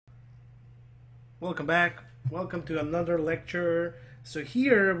Welcome back. Welcome to another lecture. So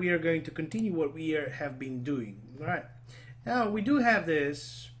here we are going to continue what we have been doing. All right. Now we do have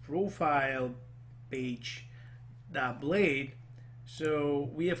this profile page blade. So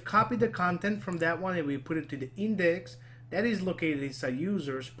we have copied the content from that one and we put it to the index that is located inside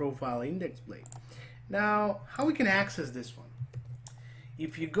user's profile index blade. Now how we can access this one?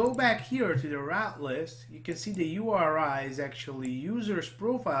 If you go back here to the route list, you can see the URI is actually user's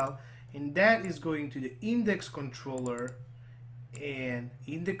profile, and that is going to the index controller, and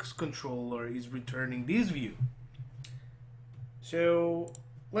index controller is returning this view. So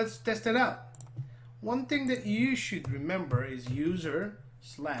let's test it out. One thing that you should remember is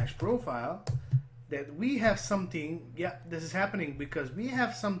user/profile, that we have something, this is happening because we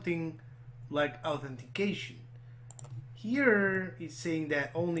have something like authentication. Here it's saying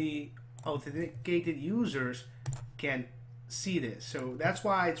that only authenticated users can see this, so that's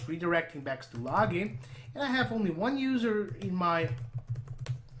why it's redirecting back to login, and I have only one user in my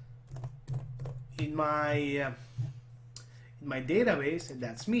database, and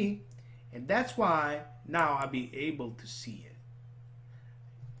that's me, and that's why now I'll be able to see it.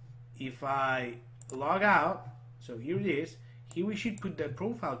 If I log out, so here it is, here we should put the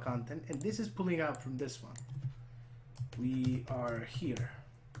profile content, and this is pulling out from this one. We are here,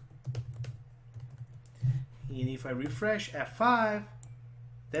 and if I refresh F5,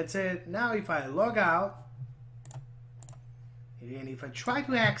 that's it. Now if I log out and if I try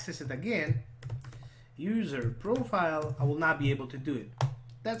to access it again, user profile, I will not be able to do it.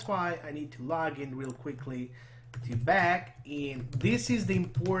 That's why I need to log in real quickly to back, and this is the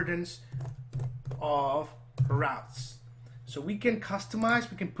importance of routes. So we can customize,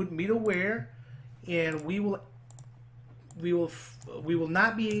 we can put middleware, and we will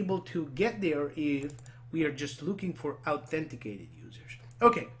not be able to get there if we are just looking for authenticated users.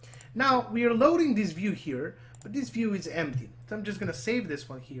 Okay, now we are loading this view here, but this view is empty. So I'm just going to save this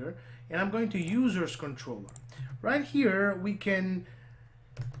one here, and I'm going to users controller. Right here we can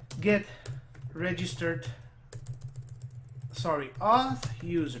get registered, auth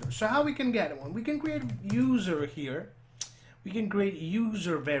user. So how we can get one? We can create user here. We can create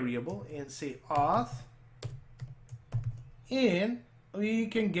user variable and say auth, and we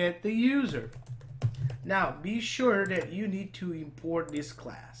can get the user. Now be sure that you need to import this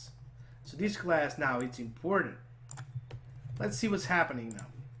class. So this class now it's imported. Let's see what's happening now.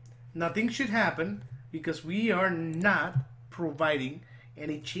 Nothing should happen because we are not providing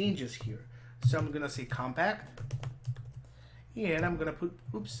any changes here. So I'm gonna say compact, and I'm gonna put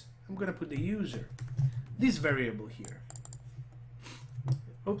the user, this variable here.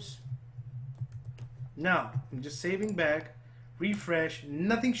 Oops. Now I'm just saving back. Refresh,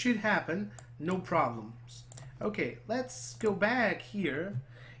 nothing should happen, no problems. Okay, let's go back here,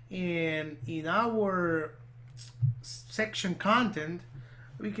 and in our section content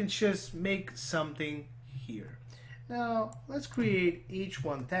we can just make something here. Now let's create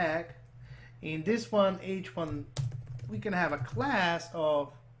h1 tag. In this one, h1, we can have a class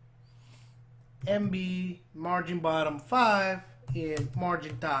of mb margin bottom 5 and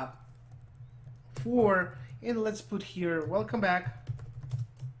margin top 4. And let's put here, welcome back.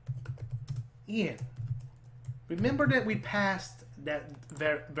 And remember that we passed that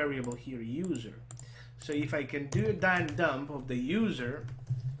variable here, user. So if I can do a dump of the user,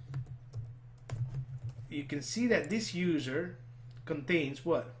 you can see that this user contains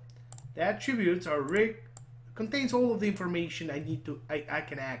what? The attributes are contains all of the information I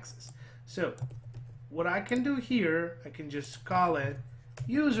can access. So what I can do here, I can just call it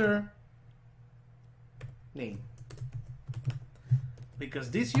user name,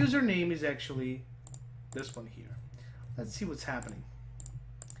 because this username is actually this one here. Let's see what's happening.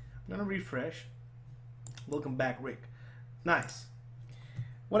 I'm gonna refresh. Welcome back, Rick. Nice.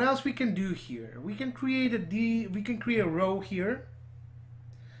 What else we can do here? We can create a row here,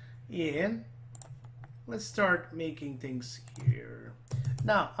 and let's start making things here.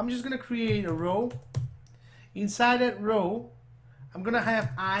 Now I'm just gonna create a row. Inside that row I'm gonna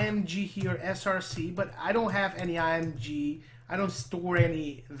have img here, src, but I don't have any img. I don't store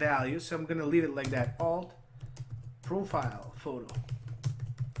any values, so I'm gonna leave it like that. Alt profile photo.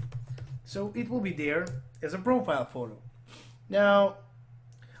 So it will be there as a profile photo. Now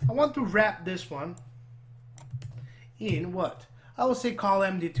I want to wrap this one in what? I will say call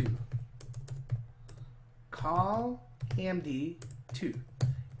md2. Call md2,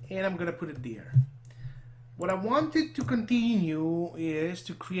 and I'm gonna put it there. What I wanted to continue is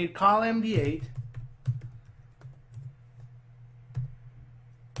to create call md8,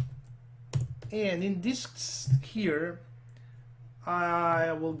 and in this here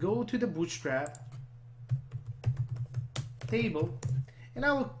I will go to the bootstrap table, and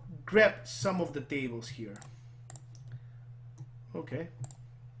I will grab some of the tables here. Okay.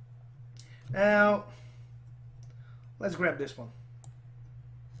 Now, let's grab this one.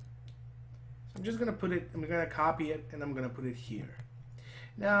 So I'm just gonna put it, I'm gonna copy it, and I'm gonna put it here.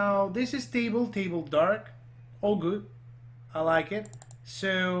 Now, this is table dark, all good. I like it.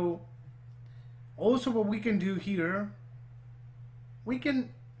 So, also what we can do here, we can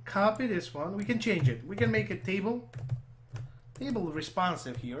copy this one, we can change it. We can make it table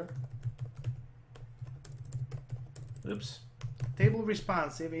responsive here. Oops. Table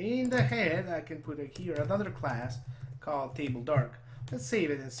responsive. In the head, I can put it here, another class called table dark. Let's save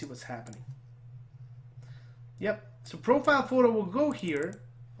it and see what's happening. Yep. So profile photo will go here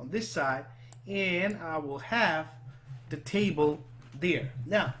on this side, and I will have the table there.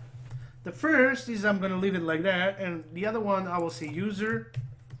 Now, the first is I'm going to leave it like that, and the other one I will say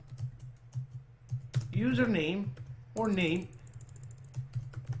username or name.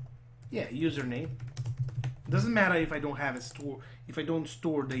 Yeah, username. Doesn't matter if I don't have it store, if I don't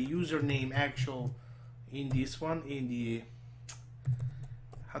store the username actual in this one, in the,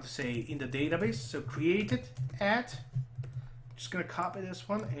 how to say, in the database. So created at, just gonna copy this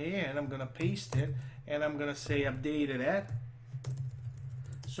one and I'm gonna paste it, and I'm gonna say updated at.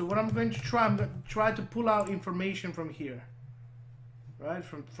 So what I'm going to try, I'm going to try to pull out information from here, right?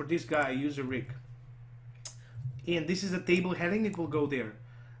 For this guy, user Rick, and this is a table heading. It will go there.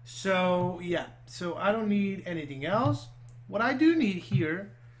 So yeah, so I don't need anything else. What I do need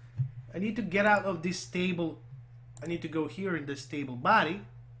here, I need to get out of this table. I need to go here in this table body,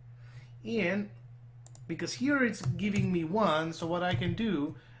 and because here it's giving me one, so what I can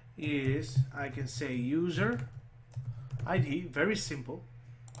do is I can say user ID, very simple.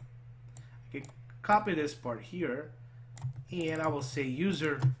 I can copy this part here, and I will say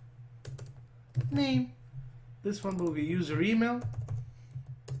user name. This one will be user email.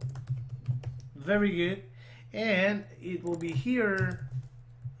 Very good. And it will be here.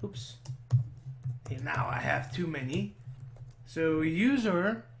 Oops. And now I have too many. So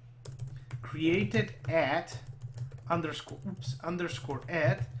user created at underscore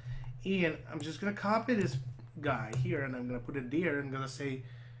at, and I'm just gonna copy this guy here and I'm gonna put it there. I'm gonna say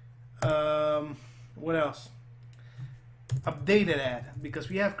what else? Updated at, because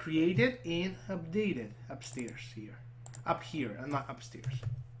we have created and updated upstairs here. Up here and not upstairs.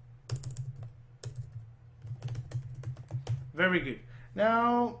 Very good.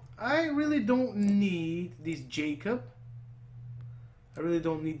 Now, I really don't need this Jacob. I really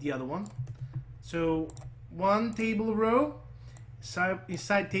don't need the other one. So, one table row,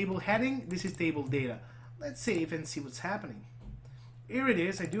 inside table heading, this is table data. Let's save and see what's happening. Here it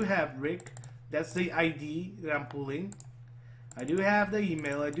is. I do have Rick. That's the ID that I'm pulling. I do have the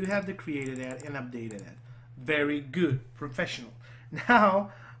email. I do have the created at and updated at. Very good. Professional.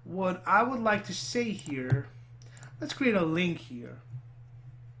 Now, what I would like to say here, let's create a link here.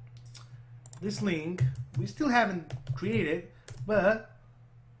 This link, we still haven't created, but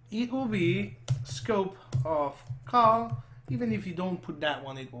it will be scope of call. Even if you don't put that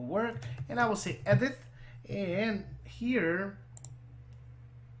one, it will work. And I will say edit, and here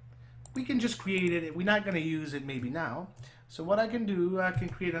we can just create it. We're not going to use it maybe now. So what I can do, I can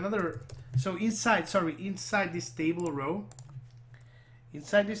create another. So inside this table row,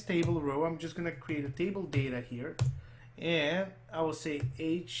 I'm just going to create a table data here, and I will say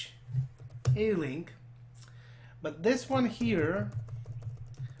a link. But this one here,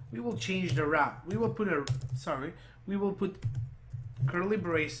 we will change the route. We will put curly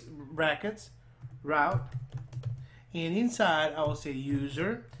brackets route, and inside I will say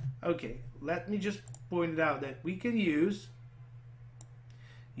user. Okay, let me just point it out that we can use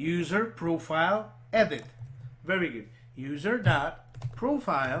user profile edit. Very good. User dot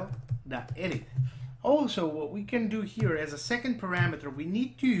profile dot edit. Also, what we can do here as a second parameter, we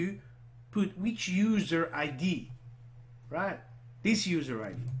need to put which user ID, right? This user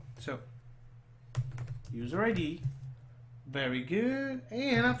ID. So user ID. Very good.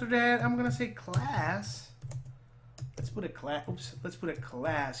 And after that, I'm gonna say class. Let's put a class. Oops. Let's put a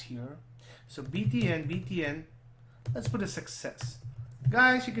class here. So btn. Let's put a success.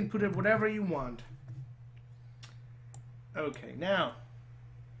 Guys, you can put it whatever you want. Okay, now,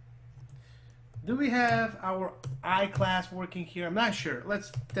 do we have our I class working here? I'm not sure.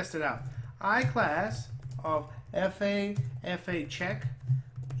 Let's test it out. I class of FA check,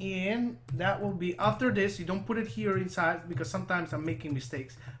 and that will be after this. You don't put it here inside because sometimes I'm making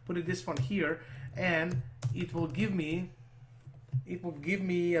mistakes. Put it this one here, and it will give me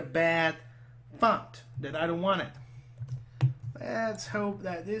a bad font that I don't want it. Let's hope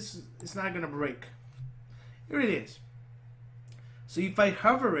that this is not gonna break. Here it is. So if I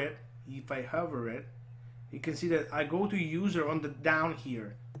hover it, you can see that I go to user on the down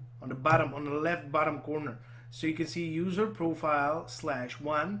here, on the bottom, on the left bottom corner. So you can see user profile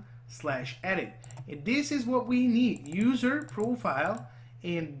 /1/edit. And this is what we need, user profile.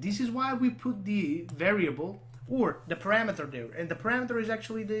 And this is why we put the variable or the parameter there. And the parameter is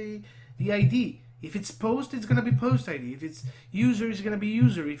actually the ID. If it's post, it's going to be post ID. If it's user, it's going to be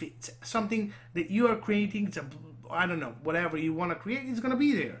user. If it's something that you are creating, it's I don't know, whatever you want to create, it's going to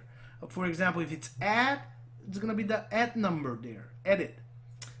be there. For example, if it's add, it's going to be the add number there, edit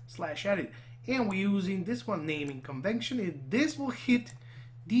 /edit. And we're using this one naming convention, and this will hit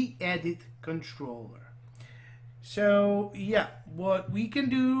the edit controller. So yeah, what we can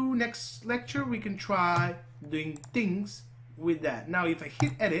do next lecture, we can try doing things with that. Now if I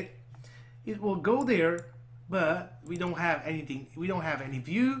hit edit, it will go there, but we don't have anything, we don't have any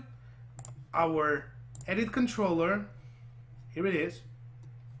view. Our edit controller, here it is,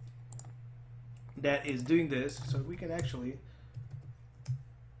 that is doing this. So we can actually,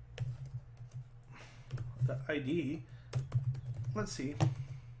 the ID, let's see.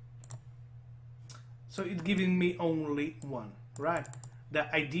 So it's giving me only one, right?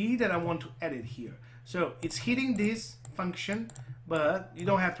 The ID that I want to edit here. So it's hitting this function, but you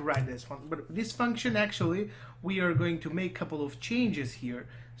don't have to write this one. But this function, actually, we are going to make a couple of changes here.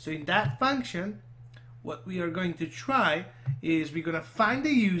 So in that function, what we are going to try is we're going to find the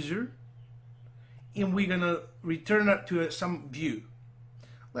user, and we're going to return it to some view.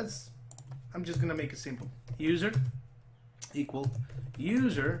 I'm just going to make it simple. User equal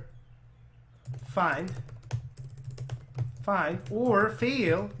user find or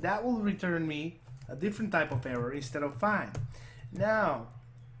fail. That will return me a different type of error instead of find. Now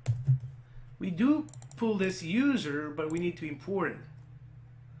we do pull this user, but we need to import it,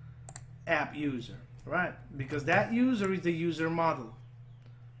 app user, right? Because that user is the user model,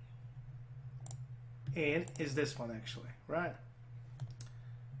 and is this one actually, right?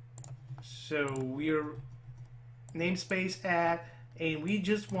 So we're namespace add, and we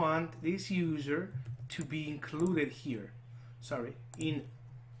just want this user to be included here. Sorry, in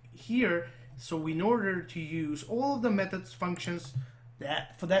here. So in order to use all of the methods functions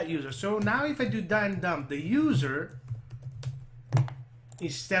that for that user. So now if I do dump the user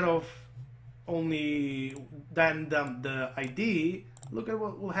instead of only dump the ID, look at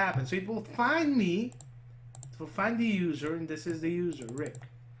what will happen. So it will find me, it will find the user, and this is the user, Rick.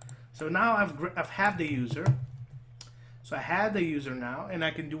 So now I've had the user. So I have the user now, and I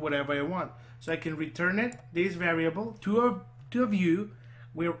can do whatever I want. So I can return it, this variable, to a view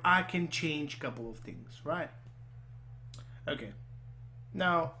where I can change a couple of things, right? Okay.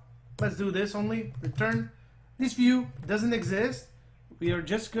 Now let's do this only. Return. This view doesn't exist. We are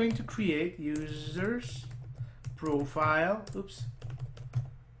just going to create users profile. Oops.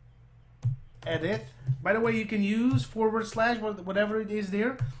 Edit. By the way, you can use / whatever it is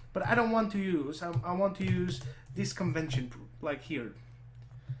there, but I don't want to use. I want to use this convention like here,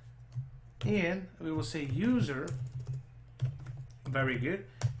 and we will say user. Very good.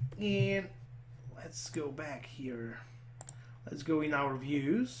 And let's go back here. Let's go in our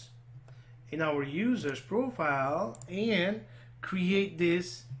views, in our users profile, and create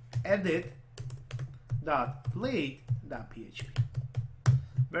this edit.blade.php.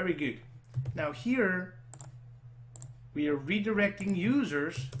 Very good. Now here we are redirecting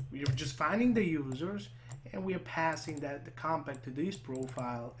users. We are just finding the users, and we are passing the compact to this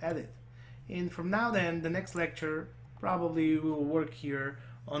profile edit. And from now then, the next lecture probably we will work here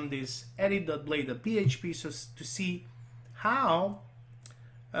on this edit.blade.php, so to see how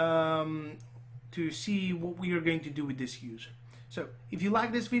to see what we are going to do with this user. So if you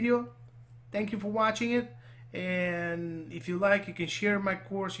like this video, thank you for watching it, and if you like, you can share my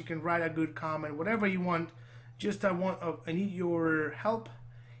course, you can write a good comment, whatever you want. Just I need your help,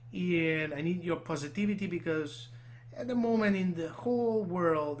 and I need your positivity, because at the moment in the whole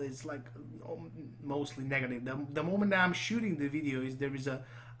world it's like mostly negative. The moment that I'm shooting the video there is a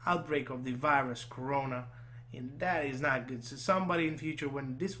outbreak of the virus corona, and that is not good. So somebody in future,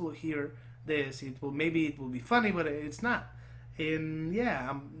 when this will hear this, maybe it will be funny, but it's not. And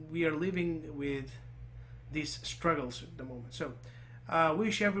yeah, we are living with these struggles at the moment. So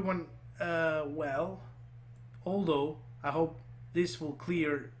wish everyone well, although I hope this will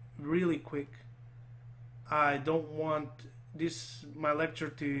clear really quick. I don't want my lecture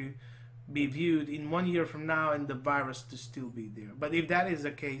to be viewed in 1 year from now and the virus to still be there. But if that is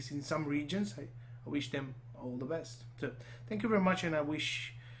the case in some regions, I wish them all the best. So thank you very much, and I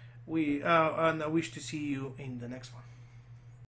wish to see you in the next one.